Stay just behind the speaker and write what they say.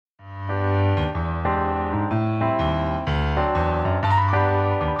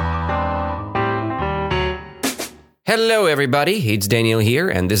Hello, everybody. It's Daniel here,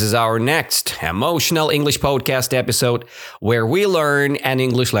 and this is our next Emotional English Podcast episode where we learn an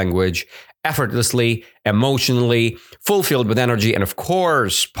English language effortlessly, emotionally, fulfilled with energy, and of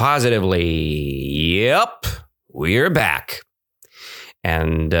course, positively. Yep, we're back.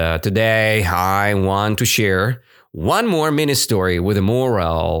 And today I want to share one more mini story with a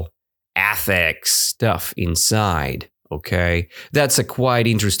moral, ethics stuff inside. Okay, that's a quite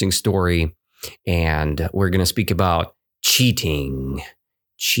interesting story. And we're going to speak about cheating.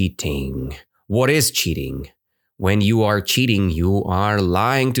 Cheating. What is cheating? When you are cheating, you are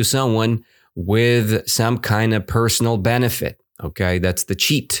lying to someone with some kind of personal benefit. Okay, that's the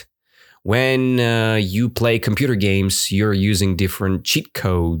cheat. When you play computer games, you're using different cheat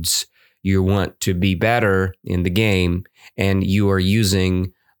codes. You want to be better in the game, and you are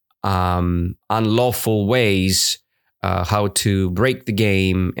using unlawful ways how to break the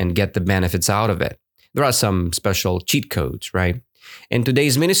game and get the benefits out of it. There are some special cheat codes, right? And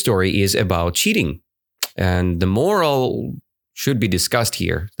today's mini story is about cheating. And the moral should be discussed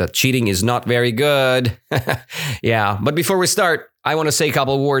here, that cheating is not very good. Yeah, but before we start, I want to say a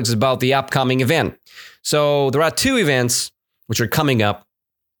couple of words about the upcoming event. So there are two events which are coming up.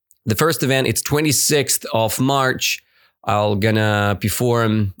 The first event, it's 26th of March. I'm gonna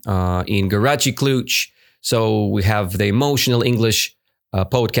perform in Garachi Cluj. So we have the Emotional English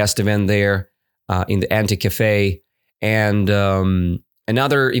podcast event there in the Anti-Cafe. And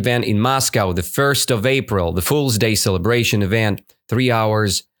another event in Moscow, the 1st of April, the Fool's Day celebration event, 3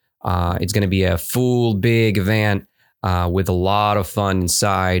 hours. It's going to be a full big event with a lot of fun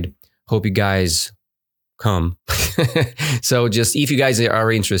inside. Hope you guys come. So just if you guys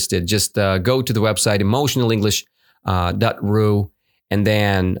are interested, just go to the website emotionalenglish.ru. And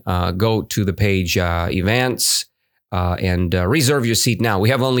then go to the page events and reserve your seat now. We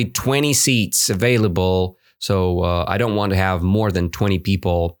have only 20 seats available, so I don't want to have more than 20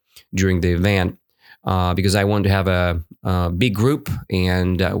 people during the event because I want to have a big group,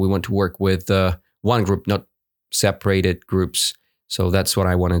 and we want to work with one group, not separated groups. So that's what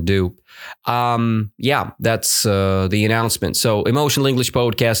I want to do. That's the announcement. So Emotional English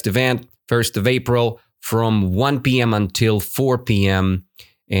Podcast event, 1st of April, from 1 p.m. until 4 p.m.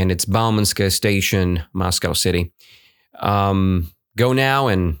 And it's Baumanskaya Station, Moscow City. Go now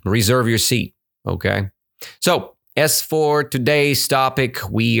and reserve your seat, okay? So as for today's topic,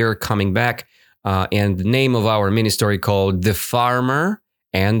 we are coming back. And the name of our mini story called The Farmer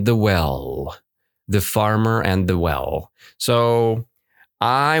and the Well. The Farmer and the Well. So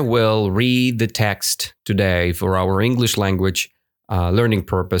I will read the text today for our English language learning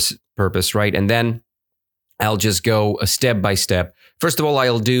purpose, right? And then I'll just go step by step. First of all,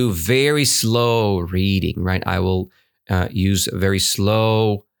 I'll do very slow reading, right? I will use a very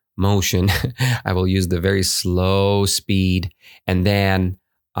slow motion. I will use the very slow speed. And then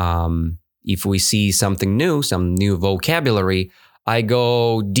if we see something new, some new vocabulary, I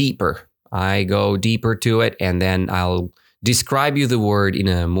go deeper. I go deeper to it, and then I'll describe you the word in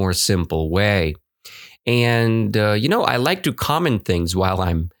a more simple way. And, I like to comment things while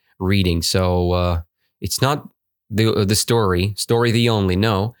I'm reading. So, it's not the story the only.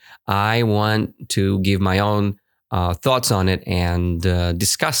 No, I want to give my own thoughts on it and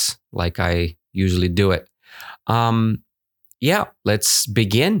discuss like I usually do it. Let's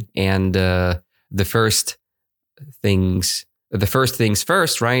begin. And the first things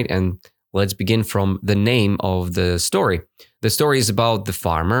first, right? And let's begin from the name of the story. The story is about the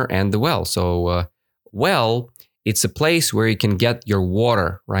farmer and the well. So, well, it's a place where you can get your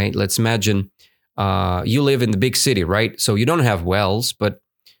water, right? Let's imagine you live in the big city, right? So you don't have wells, but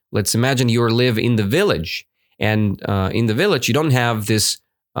let's imagine you live in the village. And in the village, you don't have this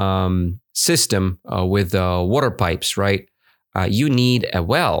system with water pipes, right? You need a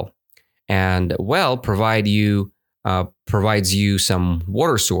well. And a well provides you some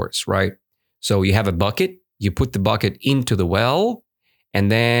water source, right? So you have a bucket, you put the bucket into the well,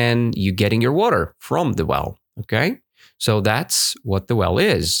 and then you're getting your water from the well, okay? So that's what the well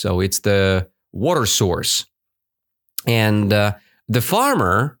is. So it's the water source. And the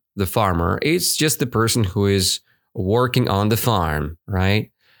farmer is just the person who is working on the farm,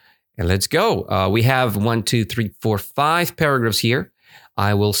 right? And let's go. We have 1, 2, 3, 4, 5 paragraphs here.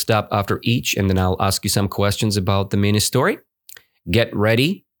 I will stop after each, and then I'll ask you some questions about the mini story. Get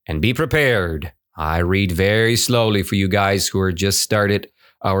ready and be prepared. I read very slowly for you guys who are just started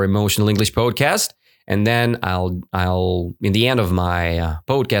our Emotional English podcast. And then I'll in the end of my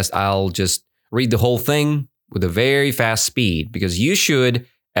podcast, I'll just read the whole thing with a very fast speed, because you should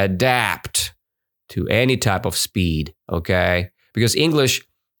adapt to any type of speed, okay? Because English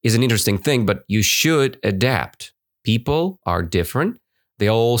is an interesting thing, but you should adapt. People are different. They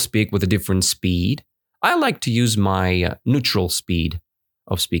all speak with a different speed. I like to use my neutral speed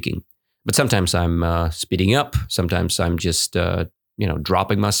of speaking. But sometimes I'm speeding up. Sometimes I'm just,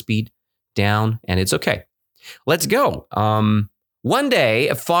 dropping my speed down, and it's okay. Let's go. One day,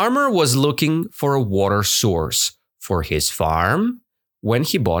 a farmer was looking for a water source for his farm when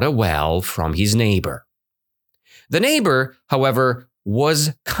he bought a well from his neighbor. The neighbor, however,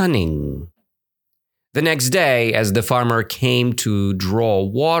 was cunning. The next day, as the farmer came to draw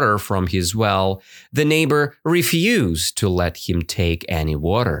water from his well, the neighbor refused to let him take any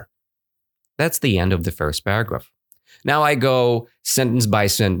water. That's the end of the first paragraph. Now I go sentence by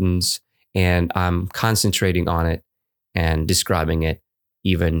sentence, and I'm concentrating on it and describing it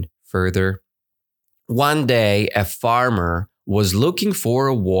even further. One day, a farmer was looking for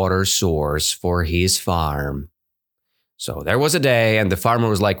a water source for his farm. So there was a day, and the farmer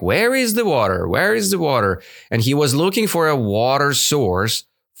was like, "Where is the water? Where is the water?" And he was looking for a water source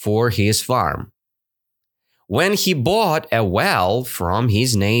for his farm when he bought a well from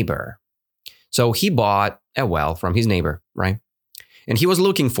his neighbor. So he bought a well from his neighbor, right? And he was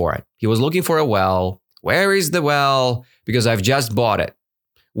looking for it. He was looking for a well. Where is the well? Because I've just bought it.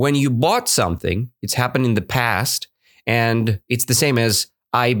 When you bought something, it's happened in the past, and it's the same as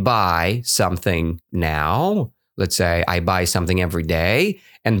I buy something now. Let's say I buy something every day,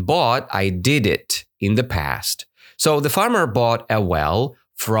 and bought, I did it in the past. So the farmer bought a well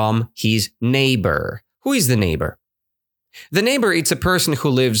from his neighbor. Who is the neighbor? The neighbor, it's a person who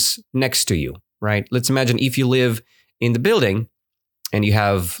lives next to you, right? Let's imagine if you live in the building and you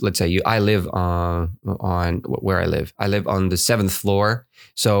have, let's say I live on where I live. I live on the 7th floor.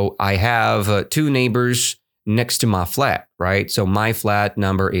 So I have two neighbors next to my flat, right? So my flat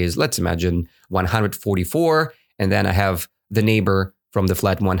number is, let's imagine 144. And then I have the neighbor from the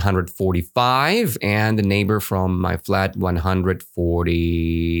flat 145 and the neighbor from my flat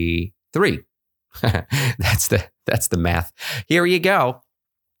 143. That's the math. Here you go.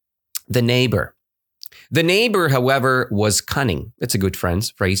 The neighbor. The neighbor, however, was cunning. That's a good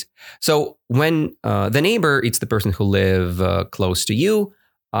phrase. So when the neighbor, it's the person who live close to you,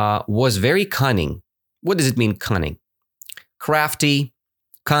 was very cunning. What does it mean, cunning? Crafty,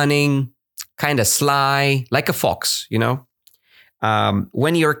 cunning, kind of sly, like a fox,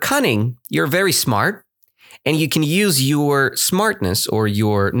 When you're cunning, you're very smart, and you can use your smartness or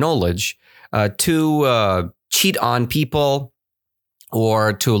your knowledge to cheat on people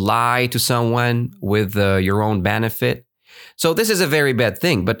or to lie to someone with your own benefit. So this is a very bad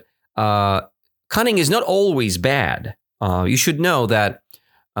thing, but cunning is not always bad. You should know that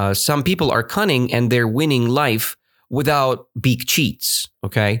some people are cunning and they're winning life without big cheats,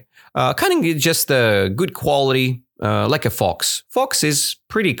 okay? Cunning is just a good quality, like a fox. Fox is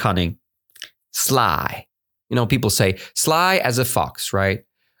pretty cunning. Sly. People say sly as a fox, right?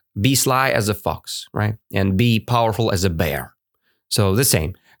 Be sly as a fox, right? And be powerful as a bear. So the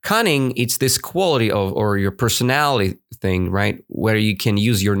same. Cunning, it's this quality of, or your personality thing, right? Where you can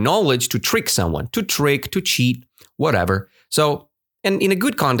use your knowledge to trick someone, to cheat, whatever. So, and in a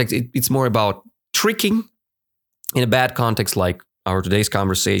good context, it's more about tricking. In a bad context, like our today's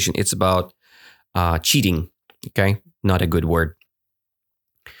conversation, it's about cheating, okay? Not a good word.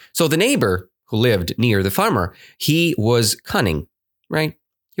 So the neighbor who lived near the farmer, he was cunning, right?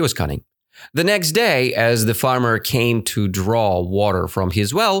 He was cunning. The next day, as the farmer came to draw water from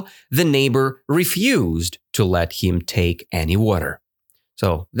his well, the neighbor refused to let him take any water.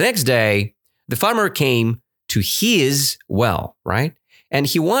 So the next day, the farmer came to his well, right? And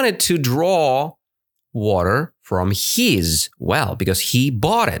he wanted to draw water from his well because he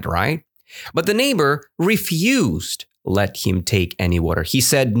bought it, right? But the neighbor refused to let him take any water. He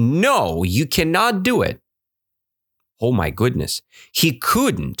said, "No, you cannot do it." Oh my goodness. He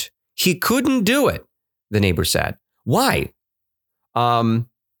couldn't do it, the neighbor said. Why?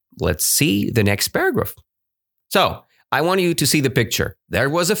 Let's see the next paragraph. So I want you to see the picture. There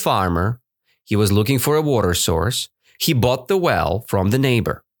was a farmer. He was looking for a water source. He bought the well from the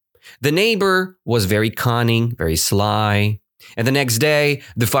neighbor. The neighbor was very cunning, very sly. And the next day,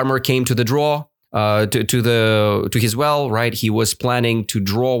 the farmer came to the to his well, right? He was planning to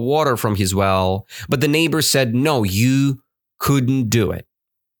draw water from his well, but the neighbor said, "No, you couldn't do it.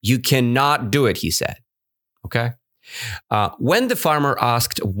 You cannot do it," he said. Okay. When the farmer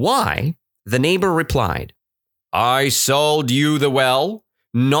asked why, the neighbor replied, "I sold you the well,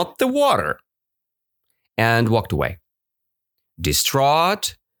 not the water," and walked away.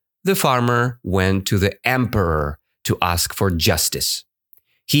 Distraught, the farmer went to the emperor to ask for justice.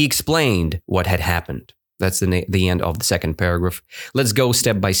 He explained what had happened. That's the end of the second paragraph. Let's go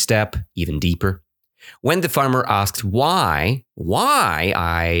step by step, even deeper. When the farmer asked why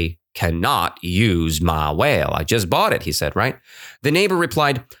I cannot use my well, I just bought it, he said, right? The neighbor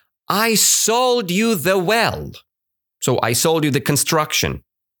replied, I sold you the well. So I sold you the construction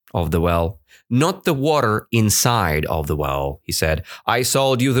of the well, not the water inside of the well, he said. I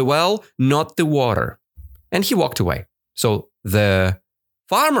sold you the well, not the water. And he walked away. So the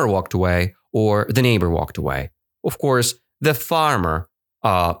farmer walked away or the neighbor walked away. Of course, the farmer,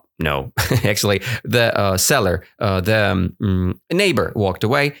 no, actually the seller, the neighbor walked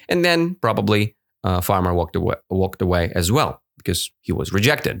away, and then probably farmer walked away as well because he was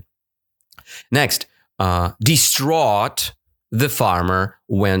rejected. Next, distraught, the farmer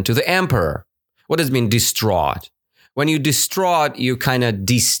went to the emperor. What does it mean, distraught? When you distraught, you kind of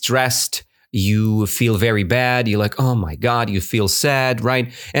distressed. You feel very bad. You're like, oh my God, you feel sad,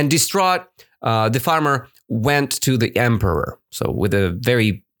 right? And distraught, the farmer went to the emperor. So with a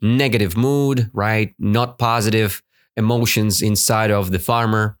very negative mood, right? Not positive emotions inside of the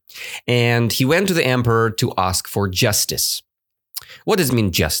farmer. And he went to the emperor to ask for justice. What does it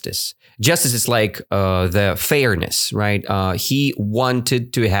mean, justice? Justice is like the fairness, right? He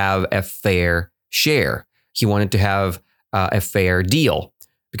wanted to have a fair share. He wanted to have a fair deal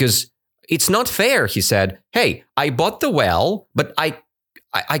because it's not fair, he said. Hey, I bought the well, but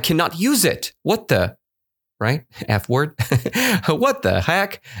I cannot use it. What the, right? F word. What the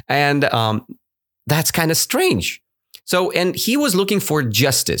heck? And that's kind of strange. So, and he was looking for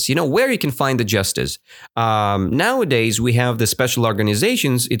justice, where you can find the justice. Nowadays, we have the special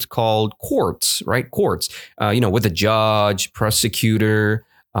organizations. It's called courts, right? Courts, with a judge, prosecutor,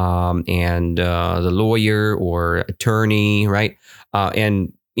 and the lawyer or attorney, right?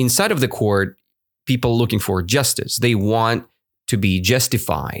 And inside of the court, people looking for justice. They want to be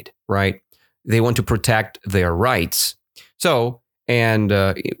justified, right? They want to protect their rights. So, and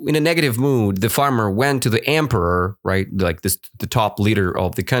in a negative mood, the farmer went to the emperor, right? Like the top leader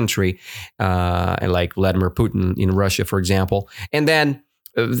of the country, and like Vladimir Putin in Russia, for example. And then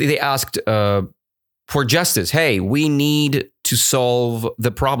they asked for justice. Hey, we need to solve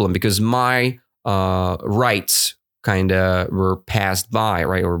the problem because my rights kind of were passed by,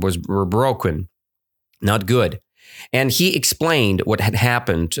 right? Or were broken. Not good. And he explained what had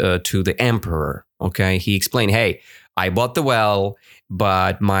happened to the emperor. Okay. He explained, hey, I bought the well,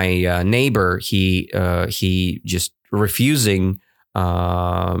 but my neighbor, he just refusing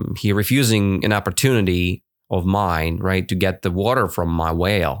an opportunity of mine, right, to get the water from my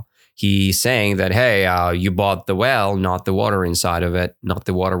well. He's saying that, hey, you bought the well, not the water inside of it, not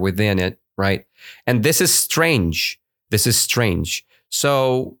the water within it, right? And this is strange. This is strange.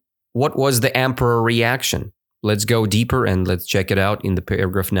 So what was the emperor reaction? Let's go deeper and let's check it out in the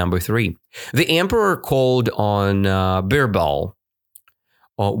paragraph number 3. The emperor called on Birbal,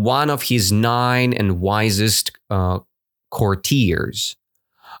 one of his 9 and wisest courtiers.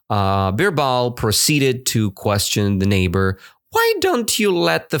 Birbal proceeded to question the neighbor. Why don't you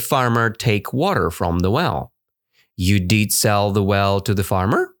let the farmer take water from the well? You did sell the well to the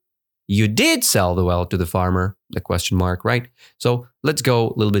farmer? You did sell the well to the farmer, the question mark, right? So let's go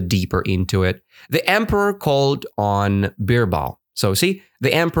a little bit deeper into it. The emperor called on Birbal. So see,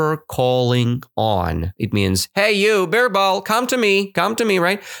 the emperor calling on, it means, hey, you, Birbal, come to me,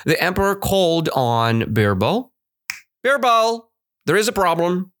 right? The emperor called on Birbal. Birbal, there is a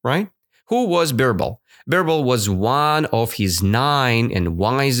problem, right? Who was Birbal? Birbal was one of his 9 and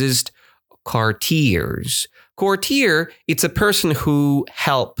wisest courtiers. Courtier, it's a person who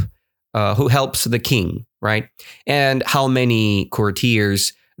helps the king, right? And how many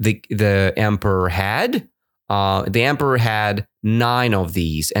courtiers the emperor had? The emperor had 9 of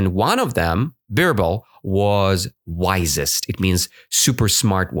these, and one of them, Birbal, was wisest. It means super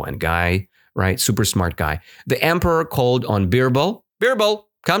smart one guy, right? Super smart guy. The emperor called on Birbal. Birbal,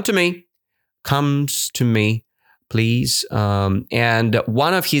 come to me. Comes to me, please. And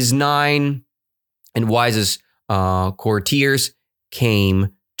one of his 9 and wisest courtiers came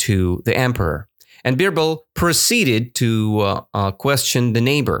to the emperor. And Birbal proceeded to question the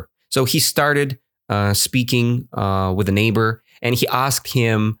neighbor. So he started speaking with the neighbor, and he asked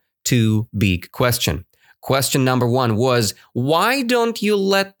him 2 big questions. Question number 1 was, why don't you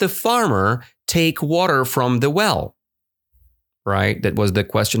let the farmer take water from the well? Right? That was the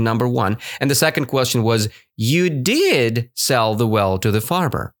question number 1. And the second question was, you did sell the well to the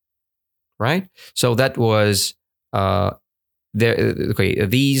farmer, right? So that was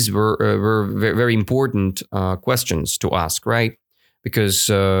these were very important questions to ask, right? Because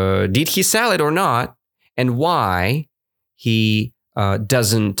did he sell it or not, and why he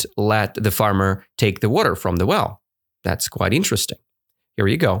doesn't let the farmer take the water from the well? That's quite interesting. Here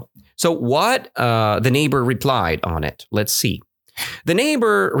you go. So what the neighbor replied on it? Let's see. The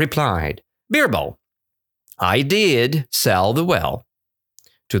neighbor replied, Birbal, I did sell the well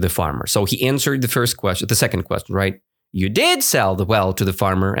to the farmer. So he answered the second question, right? You did sell the well to the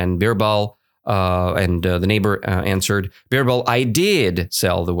farmer, and Birbal the neighbor answered, Birbal, I did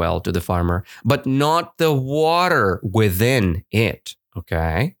sell the well to the farmer, but not the water within it.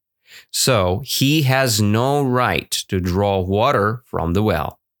 Okay. So he has no right to draw water from the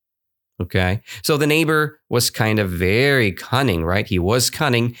well. Okay. So the neighbor was kind of very cunning, right? He was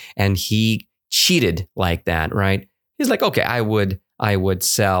cunning and he cheated like that, right? He's like, okay, I would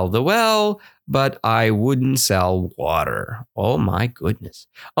sell the well, but I wouldn't sell water. Oh my goodness.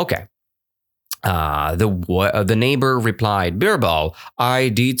 Okay. The neighbor replied, Birbal, I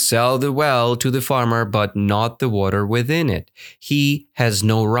did sell the well to the farmer, but not the water within it. He has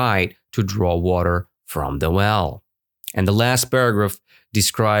no right to draw water from the well. And the last paragraph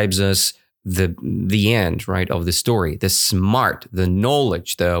describes us the end, right, of the story, the smart, the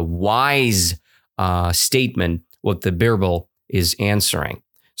knowledge, the wise statement, what the Birbal is answering.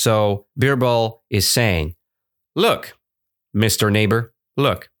 So Birbal is saying, look, Mr. Neighbor,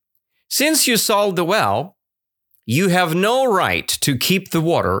 look, since you sold the well, you have no right to keep the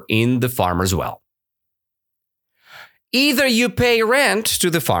water in the farmer's well. Either you pay rent to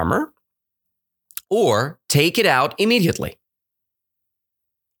the farmer or take it out immediately.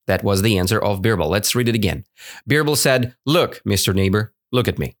 That was the answer of Birbal. Let's read it again. Birbal said, look, Mr. Neighbor, look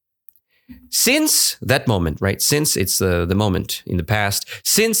at me. Since that moment, right? Since it's the moment in the past,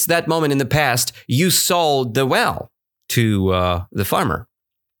 since that moment in the past, you sold the well to the farmer.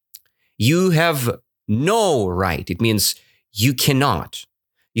 You have no right. It means you cannot.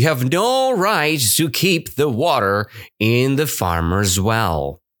 You have no right to keep the water in the farmer's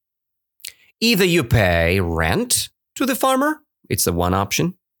well. Either you pay rent to the farmer, it's the one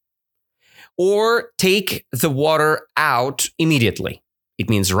option, or take the water out immediately. It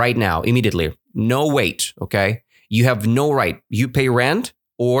means right now, immediately. No wait, okay? You have no right. You pay rent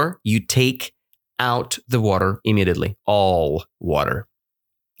or you take out the water immediately. All water.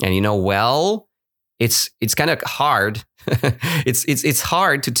 And it's kind of hard. it's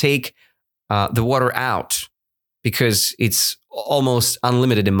hard to take the water out because it's almost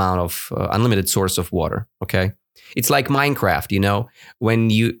unlimited amount of unlimited source of water. Okay, it's like Minecraft.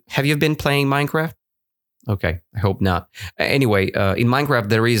 When have you been playing Minecraft? Okay, I hope not. Anyway, in Minecraft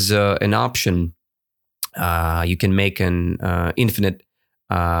there is an option. You can make an infinite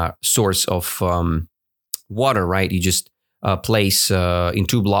source of water. Right? You just place in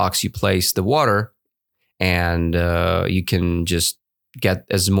 2 blocks. You place the water, and you can just get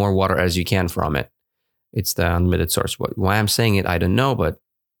as more water as you can from it. It's the unlimited source. Why I'm saying it, I don't know, but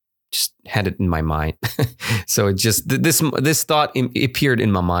just had it in my mind. So it just this thought appeared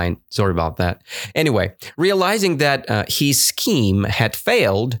in my mind. Sorry about that. Anyway, realizing that his scheme had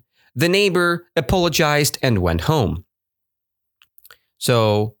failed, the neighbor apologized and went home.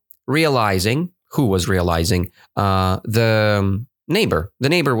 So who was realizing? The neighbor. The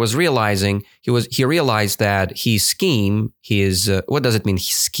neighbor was realizing, he realized that his scheme, what does it mean,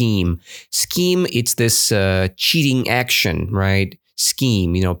 scheme? Scheme, it's this cheating action, right?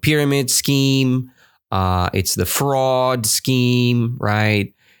 Scheme, pyramid scheme. It's the fraud scheme,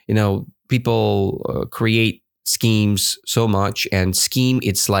 right? People create schemes so much, and scheme,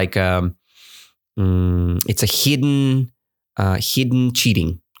 it's like it's a hidden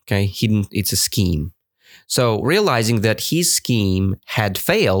cheating. Okay, hidden. It's a scheme. So realizing that his scheme had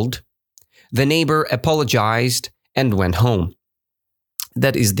failed, the neighbor apologized and went home.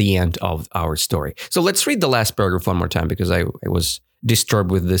 That is the end of our story. So let's read the last paragraph one more time because I was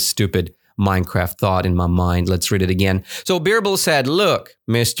disturbed with this stupid Minecraft thought in my mind. Let's read it again. So Birbal said, look,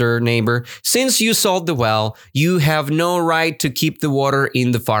 Mr. Neighbor, since you sold the well, you have no right to keep the water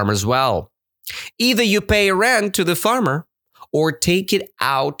in the farmer's well. Either you pay rent to the farmer or take it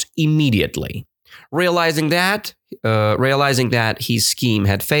out immediately. Realizing that his scheme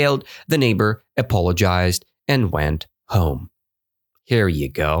had failed, the neighbor apologized and went home. Here you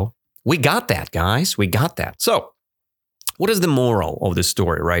go. We got that, guys. We got that. So, what is the moral of the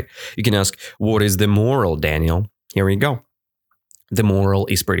story, right? You can ask, what is the moral, Daniel? Here you go. The moral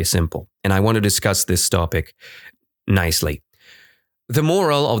is pretty simple, and I want to discuss this topic nicely. The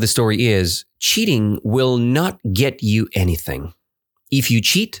moral of the story is cheating will not get you anything. If you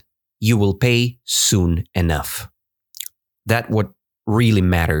cheat, you will pay soon enough. That's what really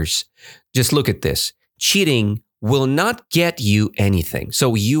matters. Just look at this. Cheating will not get you anything.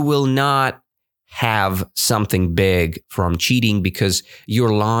 So you will not have something big from cheating because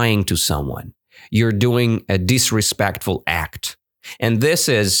you're lying to someone. You're doing a disrespectful act. And this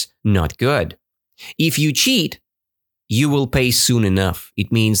is not good. If you cheat, you will pay soon enough.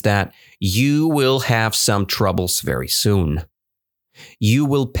 It means that you will have some troubles very soon. You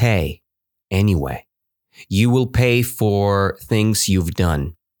will pay anyway. You will pay for things you've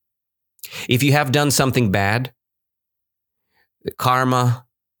done. If you have done something bad, karma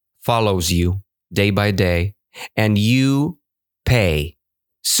follows you day by day, and you pay.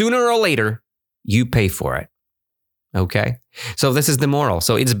 Sooner or later, you pay for it. Okay? So this is the moral.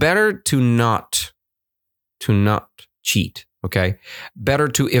 So it's better to not cheat. Okay? Better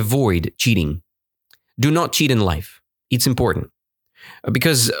to avoid cheating. Do not cheat in life. It's important.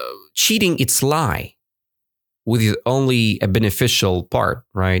 Because cheating, it's lie with only a beneficial part,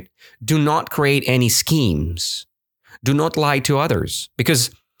 right? Do not create any schemes. Do not lie to others, because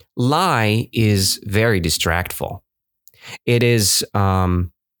lie is very distractful. It is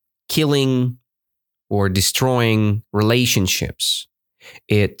killing or destroying relationships.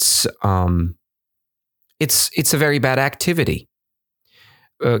 It's a very bad activity.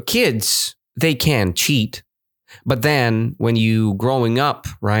 Kids, they can cheat, but then when you growing up,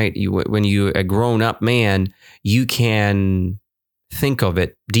 right? When you a grown up man, you can think of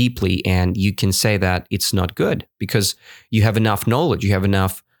it deeply, and you can say that it's not good because you have enough knowledge, you have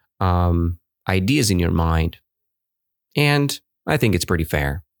enough ideas in your mind. And I think it's pretty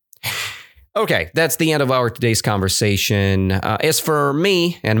fair. Okay, that's the end of our today's conversation. As for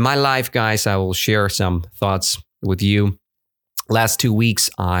me and my life, guys, I will share some thoughts with you. Last 2 weeks,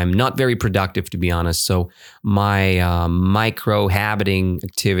 I'm not very productive, to be honest. So my micro-habiting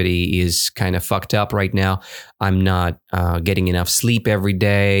activity is kind of fucked up right now. I'm not getting enough sleep every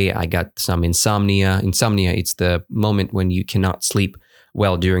day. I got some insomnia. Insomnia, it's the moment when you cannot sleep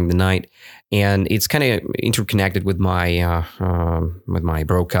well during the night. And it's kind of interconnected with my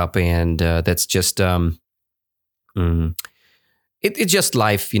breakup. And that's just... It's just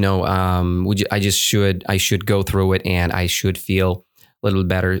life, you know. I should go through it, and I should feel a little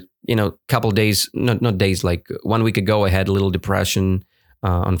better. You know, couple days, not days, like 1 week ago, I had a little depression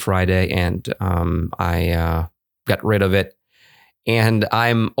on Friday, and I got rid of it. And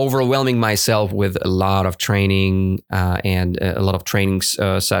I'm overwhelming myself with a lot of training and a lot of training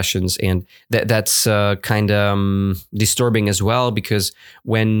sessions. And that's kind of disturbing as well, because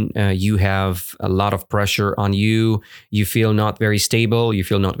when you have a lot of pressure on you, you feel not very stable, you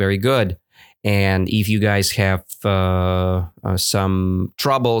feel not very good. And if you guys have some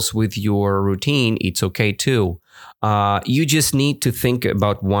troubles with your routine, it's okay too. You just need to think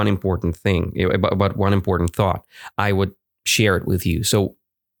about one important thing, about one important thought. I would share it with you. So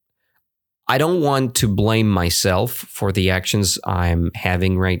I don't want to blame myself for the actions I'm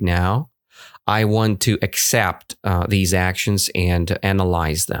having right now. I want to accept these actions and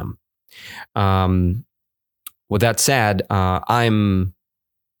analyze them. With that said, I'm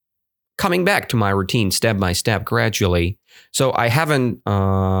coming back to my routine step by step gradually. So I haven't,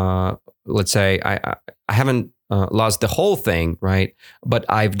 let's say, I haven't lost the whole thing, right? But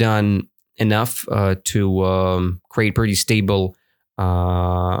I've done enough to create pretty stable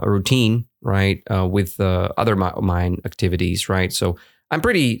routine, right? With other mind activities, right? So I'm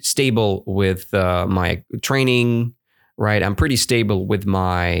pretty stable with my training, right? I'm pretty stable with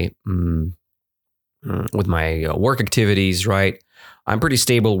my work activities, right? I'm pretty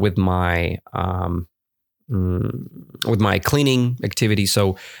stable with my cleaning activity.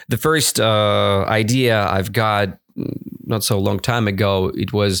 So the first idea I've got not so long time ago,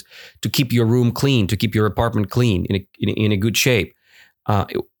 it was to keep your room clean, to keep your apartment clean in a good shape.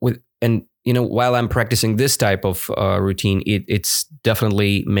 And you know, while I'm practicing this type of routine, it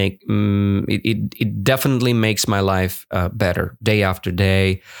definitely makes my life better day after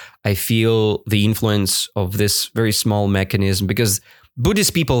day. I feel the influence of this very small mechanism, because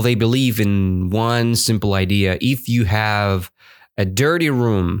Buddhist people, they believe in one simple idea. If you have a dirty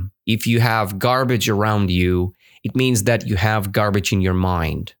room, if you have garbage around you, it means that you have garbage in your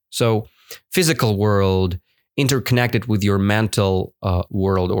mind. So physical world interconnected with your mental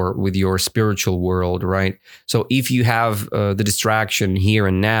world or with your spiritual world, right? So if you have the distraction here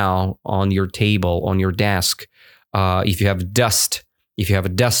and now on your table, on your desk, if you have dust, if you have a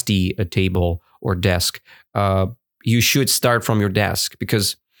dusty table or desk, you should start from your desk,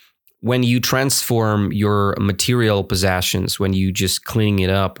 because when you transform your material possessions, when you just cleaning it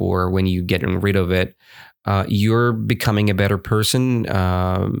up or when you getting rid of it, you're becoming a better person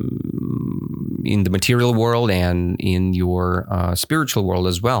in the material world and in your spiritual world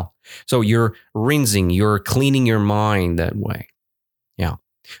as well. So you're rinsing, you're cleaning your mind that way. Yeah.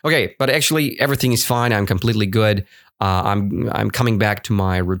 Okay, but actually everything is fine. I'm completely good. I'm coming back to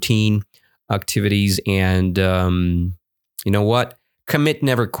my routine activities, and you know what? Commit,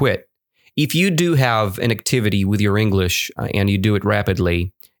 never quit. If you do have an activity with your English and you do it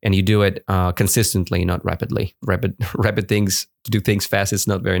rapidly and you do it consistently, not rapidly, rapid things, to do things fast, it's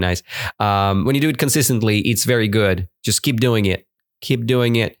not very nice. When you do it consistently, it's very good. Just keep doing it. Keep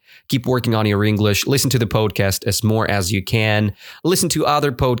doing it. Keep working on your English. Listen to the podcast as more as you can. Listen to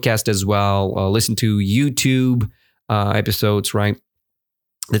other podcasts as well. Listen to YouTube episodes, right?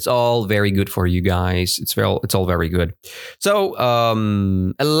 It's all very good for you guys. It's all very good. So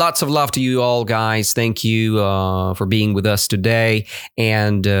lots of love to you all, guys. Thank you for being with us today.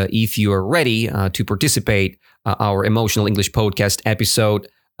 And if you are ready to participate our Emotional English Podcast episode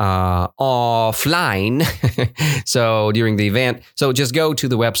offline, so during the event, so just go to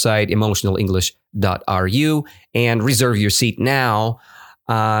the website emotionalenglish.ru and reserve your seat now.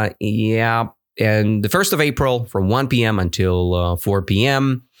 And the 1st of April from 1 p.m. until 4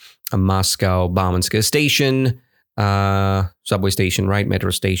 p.m. Moscow Baumanskaya Station, subway station, right? Metro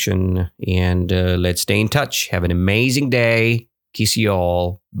station. And let's stay in touch. Have an amazing day. Kiss you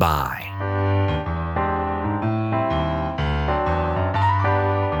all. Bye.